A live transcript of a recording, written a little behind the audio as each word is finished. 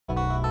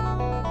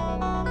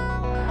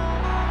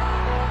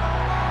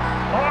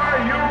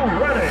now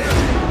ready?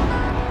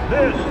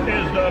 This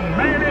is the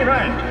main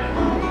event.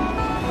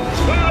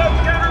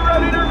 Let's get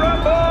ready to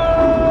rumble!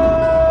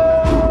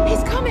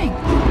 He's coming!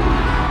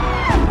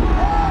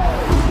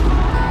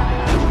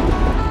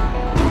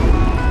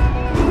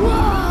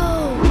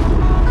 Whoa!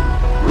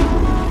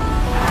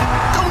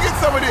 Come get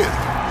some of this!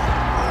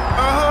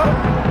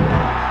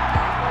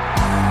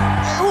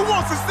 Hey, who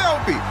wants a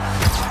selfie?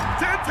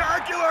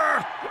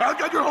 Tentacular! I've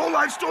got your whole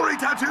life story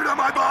tattooed on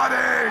my body!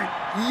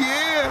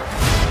 Yeah!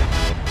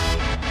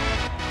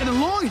 In a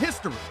long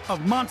history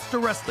of monster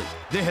wrestling,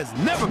 there has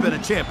never been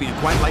a champion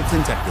quite like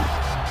Contender.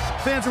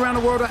 Fans around the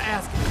world are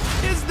asking,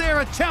 is there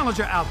a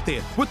challenger out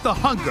there with the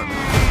hunger,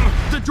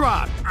 the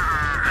drive,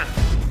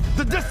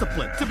 the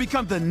discipline to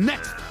become the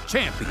next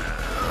champion?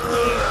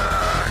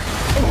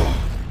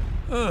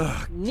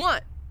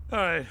 What? All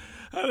right,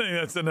 I think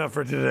that's enough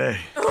for today.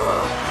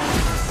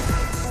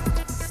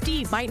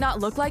 Steve might not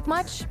look like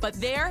much, but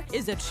there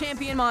is a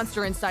champion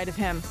monster inside of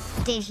him.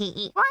 Did he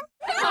eat one?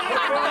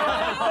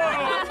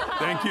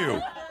 Thank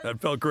you. That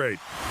felt great.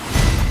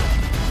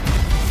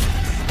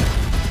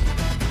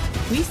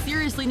 We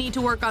seriously need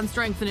to work on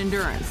strength and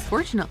endurance.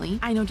 Fortunately,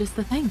 I know just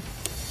the thing.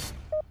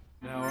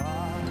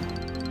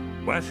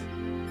 What?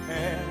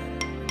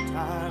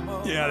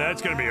 Yeah,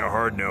 that's gonna be a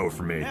hard no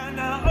for me.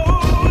 Now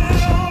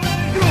lift!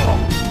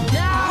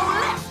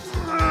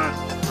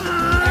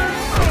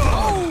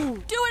 Oh!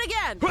 Do it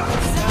again!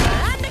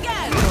 And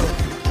again!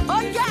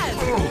 Again!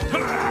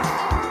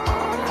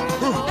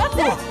 That's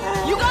it!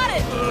 You got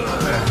it!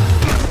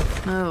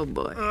 Oh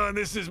boy.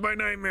 This is my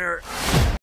nightmare.